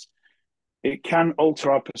around us. It can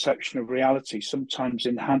alter our perception of reality, sometimes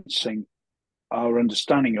enhancing our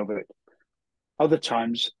understanding of it, other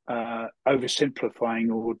times oversimplifying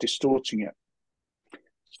or distorting it.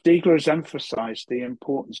 Stiegler has emphasized the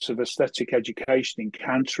importance of aesthetic education in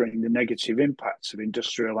countering the negative impacts of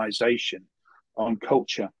industrialization on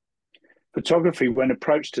culture. Photography, when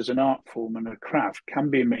approached as an art form and a craft, can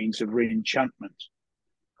be a means of re-enchantment,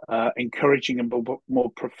 encouraging a more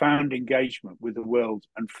profound engagement with the world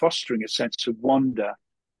and fostering a sense of wonder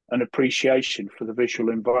and appreciation for the visual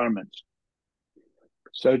environment.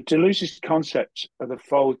 So Deleuze's concept of the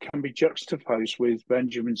fold can be juxtaposed with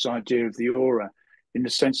Benjamin's idea of the aura, in the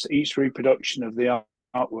sense that each reproduction of the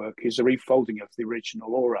artwork is a refolding of the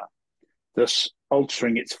original aura, thus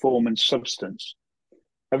altering its form and substance.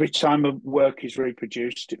 Every time a work is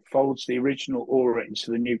reproduced, it folds the original aura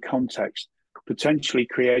into the new context, potentially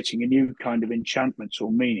creating a new kind of enchantment or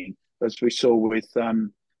meaning, as we saw with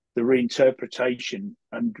the reinterpretation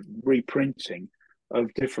and reprinting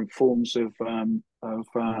of different forms of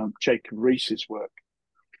Jacob Riis's work.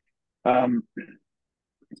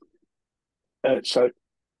 So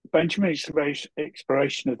Benjamin's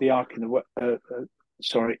exploration of the art in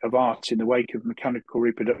the wake of mechanical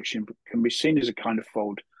reproduction can be seen as a kind of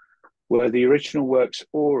fold, where the original work's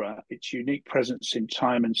aura, its unique presence in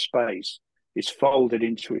time and space, is folded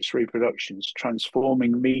into its reproductions,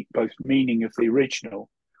 transforming both meaning of the original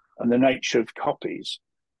and the nature of copies,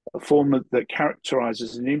 a form that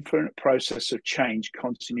characterizes an infinite process of change,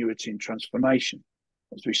 continuity, and transformation,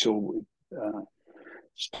 as we saw with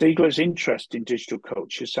Stiegler's interest in digital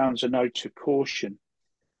culture sounds a note of caution.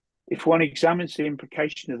 If one examines the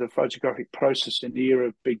implication of the photographic process in the era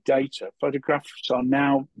of big data, photographs are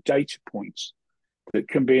now data points that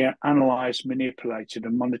can be analyzed, manipulated,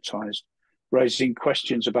 and monetized, raising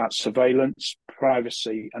questions about surveillance,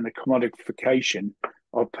 privacy, and the commodification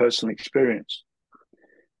of personal experience.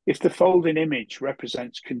 If the folding image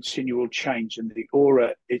represents continual change and the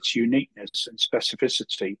aura its uniqueness and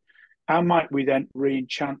specificity, how might we then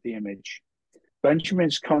re-enchant the image?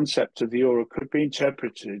 Benjamin's concept of the aura could be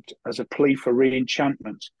interpreted as a plea for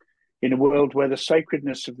re-enchantment in a world where the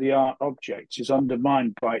sacredness of the art object is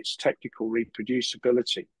undermined by its technical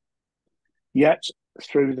reproducibility. Yet,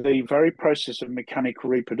 through the very process of mechanical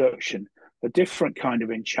reproduction, a different kind of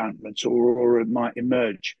enchantment or aura might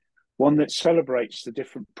emerge, one that celebrates the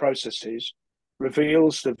different processes,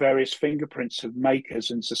 reveals the various fingerprints of makers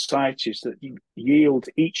and societies that yield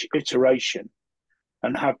each iteration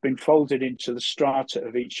and have been folded into the strata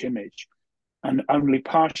of each image and only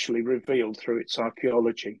partially revealed through its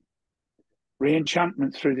archaeology.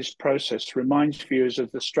 Re-enchantment through this process reminds viewers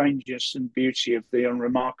of the strangeness and beauty of the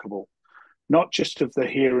unremarkable, not just of the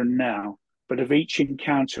here and now, but of each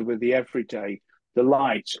encounter with the everyday, the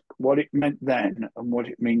light, what it meant then and what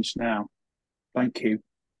it means now. Thank you.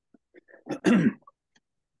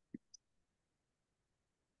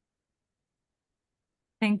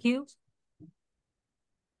 Thank you.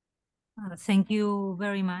 Thank you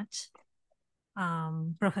very much,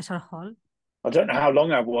 Professor Hall. I don't know how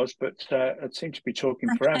long I was, but I seem to be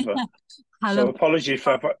talking forever. So apologies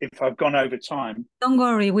if I've gone over time. Don't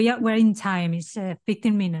worry, we're in time. It's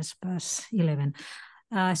 15 minutes past 11.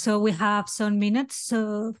 So we have some minutes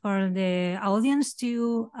for the audience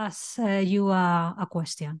to ask you a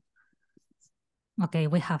question. Okay,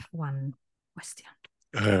 we have one question.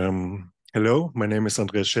 Hello, my name is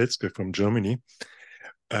Andreas Schelzke from Germany.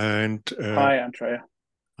 And hi, Andrea.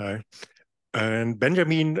 Hi. And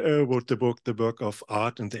Benjamin wrote the book, The Work of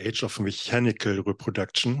Art in the Age of Mechanical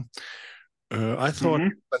Reproduction. I thought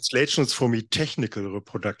translations for me technical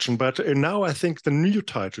reproduction, but now I think the new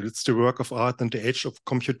title, it's The Work of Art in the Age of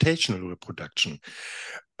Computational Reproduction.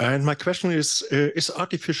 And my question is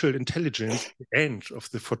artificial intelligence the end of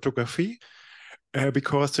the photography?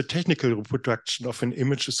 Because the technical reproduction of an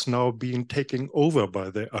image is now being taken over by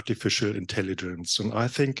the artificial intelligence. And I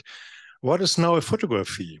think, what is now a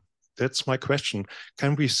photography? That's my question.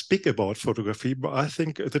 Can we speak about photography? But I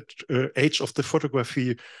think the age of the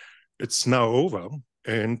photography, it's now over.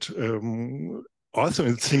 And also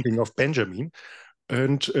in thinking of Benjamin,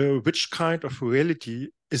 and which kind of reality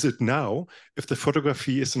is it now if the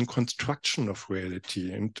photography is in construction of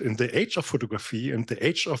reality? And in the age of photography and the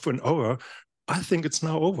age of an hour, I think it's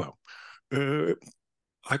now over.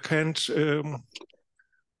 I can't.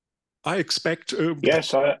 I expect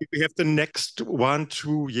yes, we have the next 1,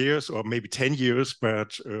 2 years or maybe 10 years,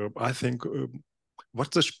 but I think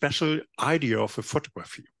what's the special idea of a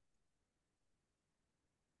photography?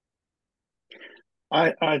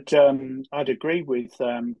 I'd agree with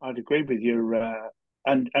your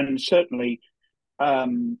and certainly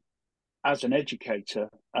as an educator,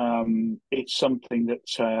 it's something that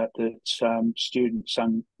students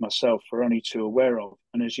and myself are only too aware of.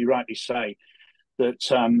 And as you rightly say, that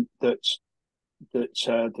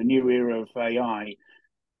the new era of AI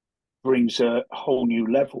brings a whole new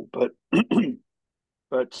level. But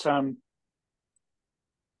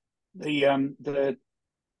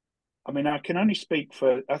I mean, I can only speak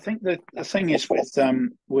for. I think the thing is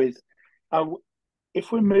with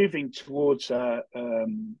if we're moving towards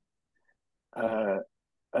an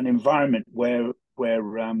environment where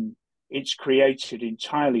it's created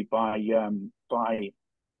entirely by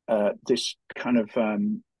this kind of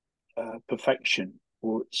perfection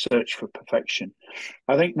or search for perfection.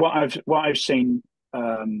 I think what I've seen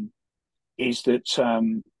is that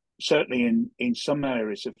certainly in some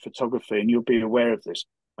areas of photography, and you'll be aware of this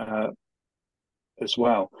as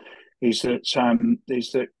well, is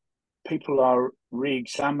that people are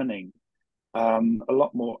re-examining a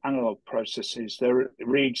lot more analog processes. They're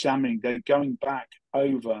re-examining. They're going back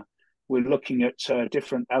over. We're looking at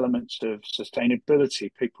different elements of sustainability.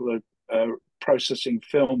 People are processing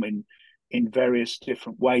film in various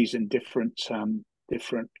different ways and different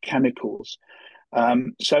chemicals.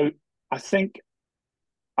 So I think,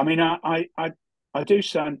 I mean, I do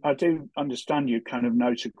understand your kind of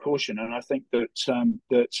note of caution, and I think that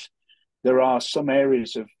that there are some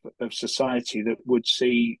areas of society that would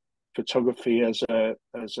see photography as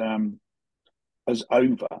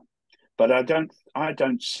over, but I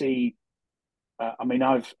don't see. I mean,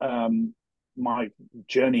 my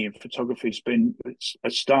journey in photography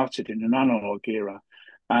has started in an analog era,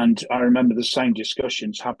 and I remember the same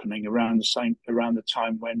discussions happening around the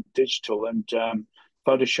time when digital and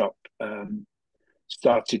Photoshop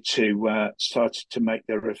started to make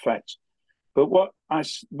their effect. But what I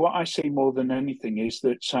see more than anything is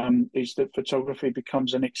that photography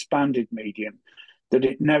becomes an expanded medium, that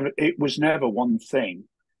it was never one thing,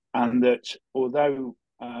 and that although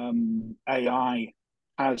AI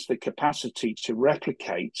has the capacity to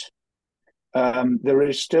replicate, there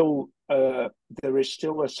is still a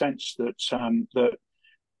sense that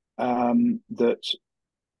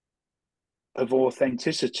of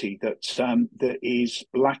authenticity that is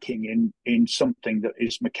lacking in something that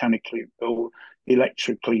is mechanically or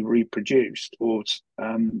electrically reproduced or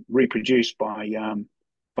reproduced by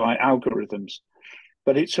algorithms.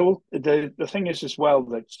 But it's all the thing is as well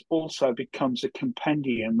that also becomes a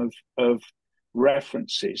compendium of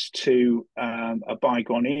references to a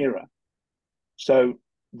bygone era. So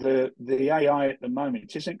the AI at the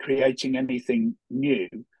moment isn't creating anything new.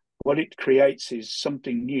 What it creates is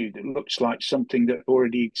something new that looks like something that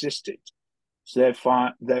already existed. So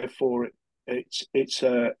therefore, it's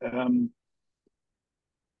a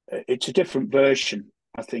different version,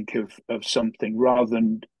 I think, of something rather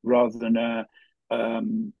than a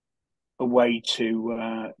way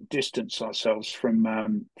to distance ourselves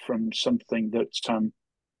from something that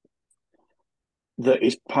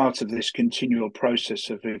is part of this continual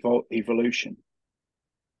process of evolution.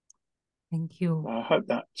 Thank you. I hope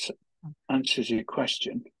that answers your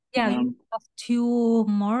question. Yeah, you have two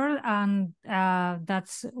more, and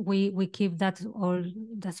we keep that, or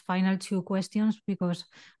that's final two questions, because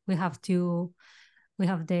we have the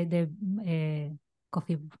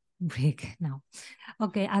coffee break now.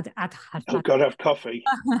 Okay, at half. I've got to have coffee.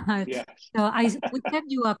 Yes. So we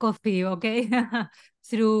send you a coffee, okay,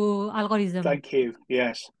 through algorithm. Thank you.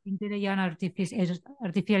 Yes.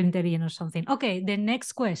 Artificial intelligence or something. Okay, the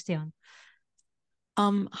next question.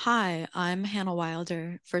 Hi, I'm Hannah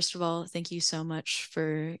Wilder. First of all, thank you so much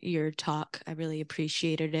for your talk. I really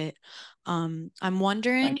appreciated it. I'm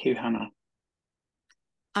wondering. Thank you, Hannah.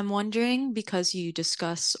 I'm wondering, because you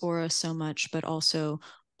discuss aura so much, but also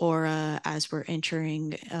aura as we're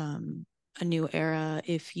entering a new era,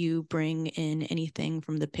 if you bring in anything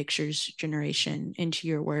from the pictures generation into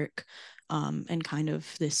your work, and kind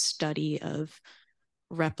of this study of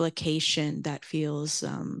replication that feels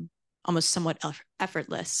almost somewhat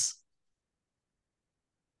effortless.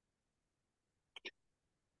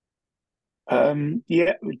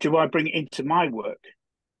 Yeah, do I bring it into my work?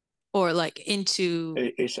 Or like into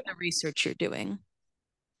the research you're doing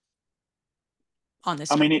on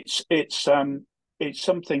this? I mean, it's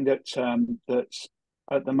something that's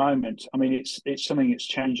at the moment. I mean, it's something that's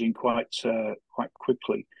changing quite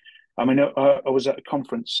quickly. I mean, I was at a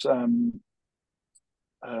conference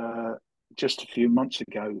just a few months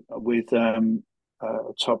ago with a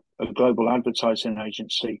global advertising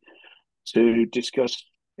agency to discuss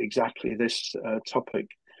exactly this topic,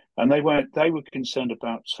 and they were concerned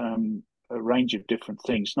about a range of different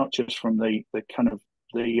things, not just from the kind of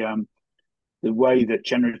the way that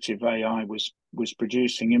generative AI was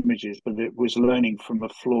producing images, but it was learning from a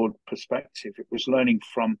flawed perspective. It was learning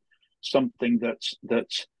from something that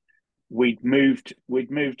we'd moved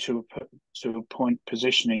to a point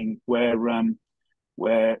positioning where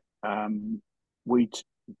we'd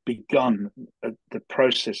begun the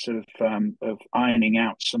process of ironing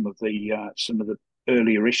out some of the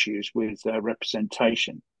earlier issues with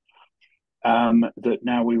representation. That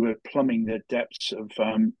now we were plumbing the depths of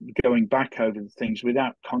going back over the things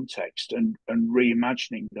without context and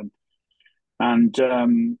reimagining them, and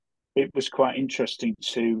it was quite interesting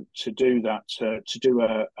to do that, to do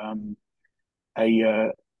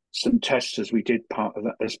some tests as we did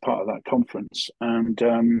as part of that conference, and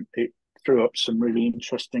it threw up some really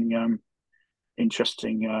interesting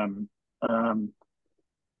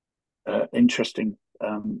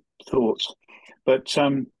thoughts. But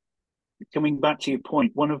coming back to your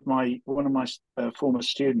point, one of my former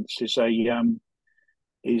students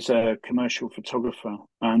is a commercial photographer,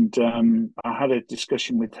 and I had a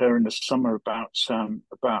discussion with her in the summer about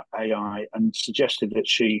AI, and suggested that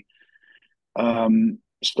she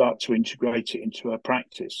start to integrate it into her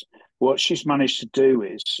practice. What she's managed to do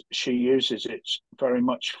is she uses it very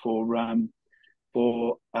much to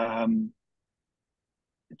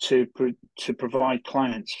provide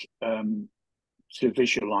clients to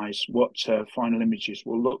visualize what final images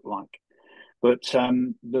will look like. But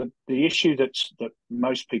the issue that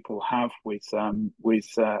most people have with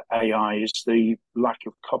AI is the lack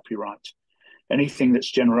of copyright. Anything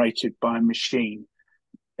that's generated by a machine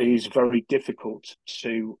is very difficult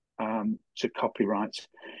to copyright,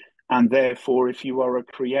 and therefore, if you are a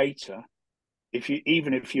creator,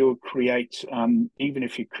 even if you create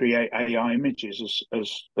AI images,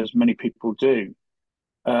 as many people do,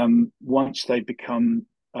 once they're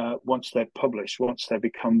published, once they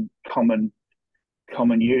become common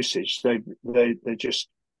usage, they're just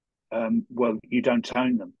well, you don't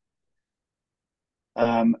own them.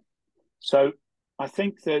 So I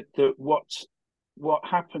think that what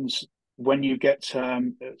happens when you get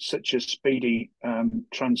such a speedy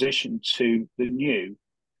transition to the new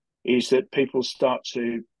is that people start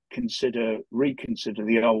to reconsider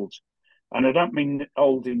the old. And I don't mean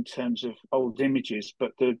old in terms of old images,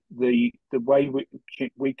 but the way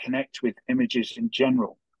we connect with images in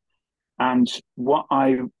general. And what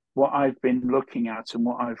I've been looking at, and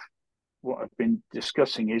what I've been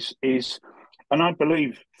discussing is, and I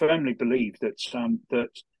firmly believe that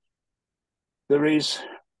there is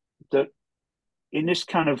that in this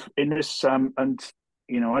and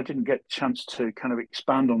you know, I didn't get a chance to kind of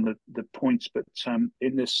expand on the points, but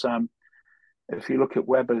in this, if you look at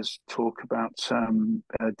Weber's talk about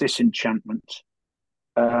disenchantment,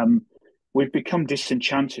 we've become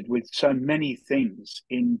disenchanted with so many things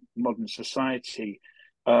in modern society,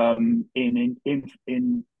 in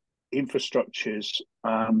infrastructures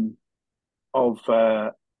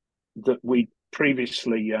that we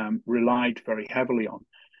previously relied very heavily on.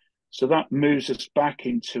 So that moves us back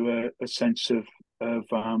into a sense of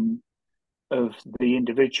the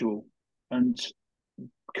individual, and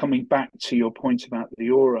coming back to your point about the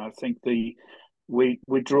aura, I think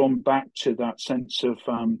we're drawn back to that sense of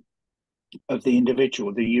the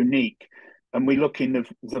individual, the unique, and we look in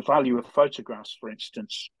the value of photographs, for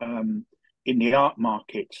instance, in the art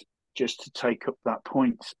market. Just to take up that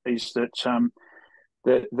point, is that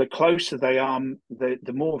the closer they are,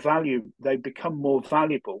 the more value they become, more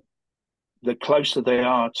valuable. The closer they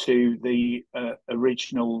are to the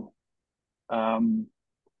original.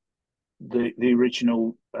 The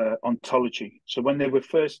original ontology. So when they were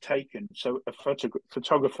first taken, so a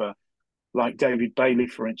photographer like David Bailey,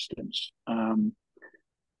 for instance,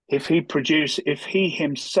 if he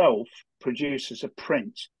himself produces a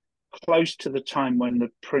print close to the time when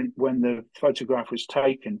the photograph was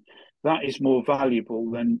taken, that is more valuable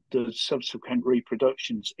than the subsequent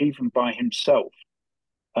reproductions, even by himself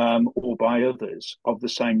or by others of the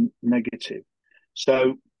same negative.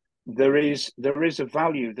 So there is a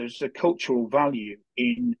value. There's a cultural value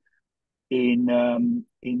in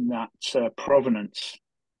that provenance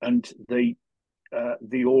and the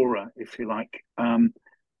aura, if you like,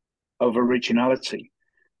 of originality.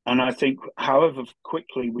 And I think, however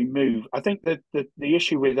quickly we move, I think that the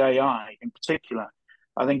issue with AI in particular,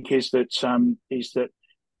 I think, is that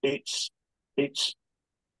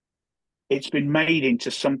it's been made into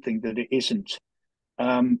something that it isn't.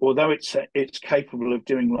 Although it's capable of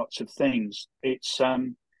doing lots of things, it's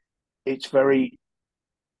very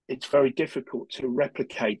difficult to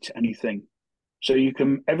replicate anything. So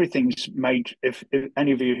everything's made. If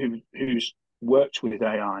any of you who's worked with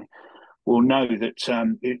AI will know that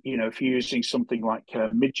if you're using something like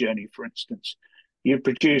Midjourney, for instance, you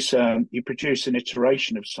produce an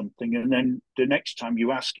iteration of something, and then the next time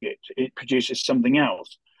you ask it, it produces something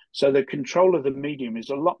else. So the control of the medium is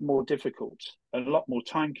a lot more difficult, a lot more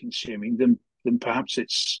time consuming than perhaps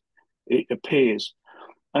it appears.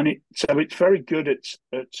 And so it's very good at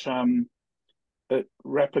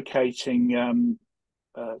replicating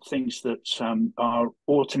things that are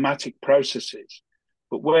automatic processes,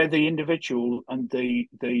 but where the individual and the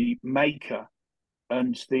maker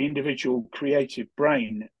and the individual creative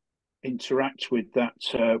brain interact with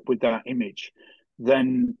that image,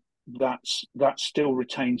 then that still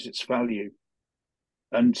retains its value.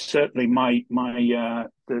 And certainly my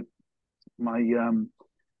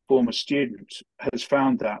former student has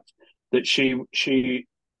found that she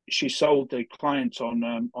sold the client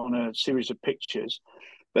on a series of pictures,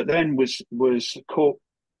 but then was caught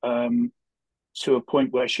to a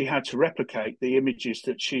point where she had to replicate the images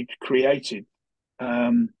that she'd created.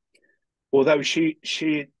 Although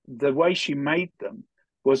the way she made them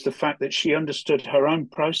was the fact that she understood her own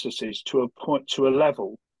processes to a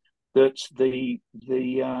level that the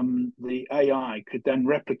AI could then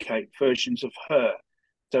replicate versions of her.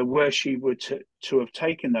 So where she were to have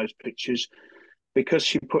taken those pictures, because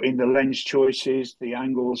she put in the lens choices, the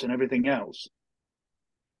angles, and everything else,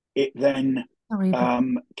 it then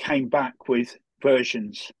came back with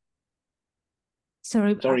versions.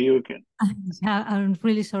 Sorry, you again. I'm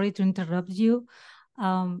really sorry to interrupt you.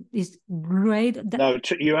 It's great. No,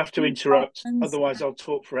 you have to interrupt, otherwise I'll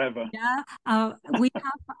talk forever. Yeah, we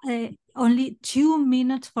have only 2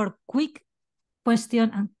 minutes for quick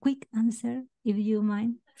question and quick answer, if you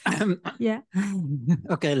mind. Yeah.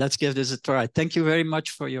 Okay, let's give this a try. Thank you very much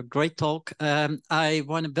for your great talk. I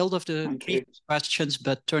want to build off the questions,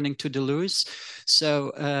 but turning to Deleuze.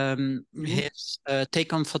 So his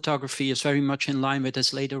take on photography is very much in line with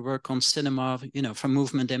his later work on cinema, from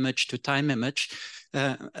movement image to time image.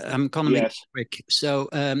 I'm going to make it quick. So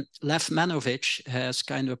Lev Manovich has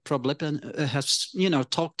kind of has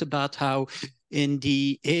talked about how in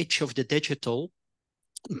the age of the digital,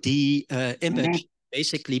 the image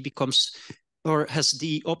basically becomes or has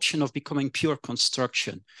the option of becoming pure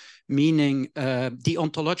construction, meaning the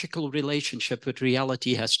ontological relationship with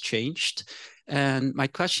reality has changed. And my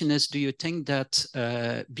question is, do you think that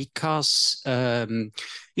because,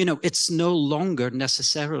 it's no longer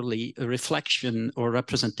necessarily a reflection or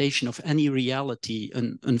representation of any reality,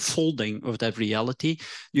 an unfolding of that reality,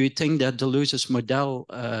 do you think that Deleuze's model,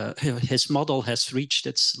 his model has reached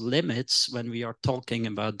its limits when we are talking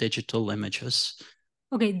about digital images?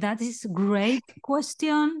 Okay, that is a great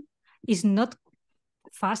question. It's not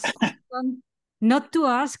fast question. Not to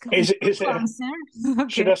ask, is it to answer. Okay.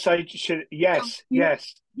 Should I say yes?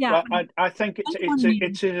 Yes. Yeah. Well, I think it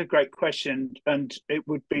is a great question, and it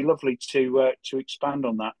would be lovely to expand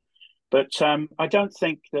on that. But I don't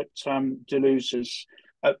think that Deleuze is,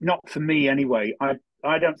 not for me anyway. I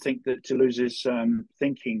don't think that Deleuze's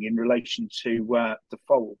thinking in relation to the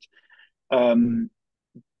fold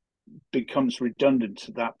becomes redundant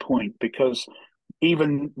at that point, because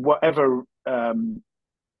even whatever,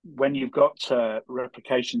 when you've got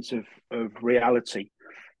replications of reality,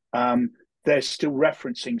 they're still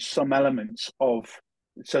referencing some elements of,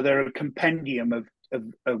 so they're a compendium of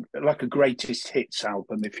like a greatest hits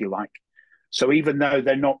album, if you like. So even though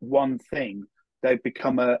they're not one thing, they've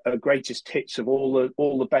become a greatest hits of all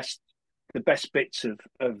the best bits of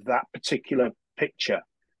that particular picture.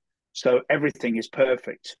 So everything is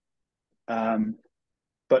perfect,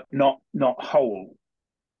 but not whole.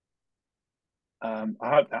 I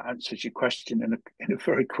hope that answers your question in a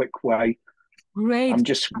very quick way. Great. I'm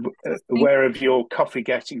just aware of your coffee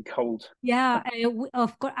getting cold. Yeah,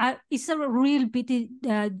 of course. It's a real pity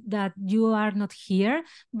that you are not here,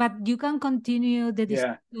 but you can continue the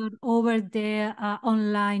discussion over the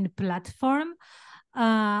online platform.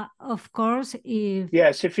 Of course,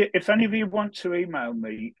 if any of you want to email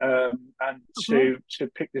me and to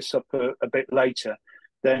pick this up a bit later,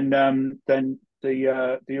 then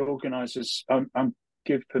the organisers,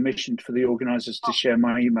 give permission for the organisers to share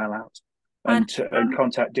my email out and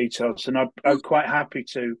contact details, and I'm quite happy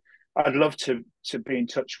to. I'd love to be in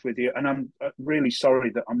touch with you, and I'm really sorry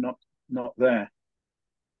that I'm not there.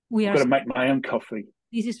 I've got to make my own coffee.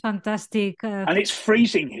 This is fantastic. And it's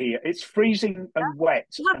freezing here. It's freezing and wet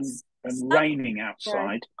and raining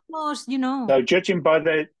outside. Almost, you know. So judging by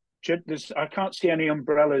I can't see any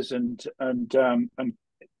umbrellas and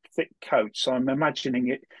thick coats. So I'm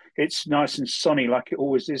imagining it's nice and sunny like it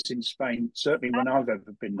always is in Spain, certainly when I've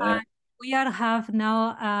ever been there. We have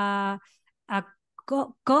now a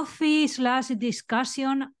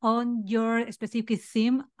coffee/discussion on your specific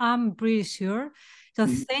theme, I'm pretty sure. So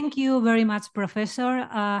thank you very much, Professor.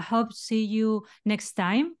 Hope to see you next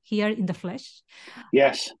time here in the flesh.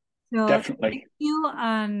 Yes, so definitely. Thank you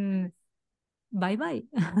and bye-bye.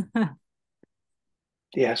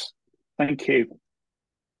 Yes, thank you.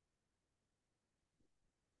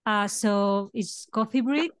 So it's coffee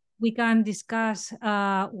break. We can discuss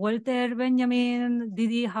Walter Benjamin,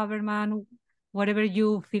 Didi Haberman, whatever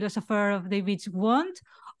you philosopher of David's want,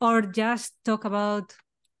 or just talk about,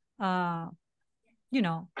 other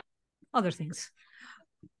things.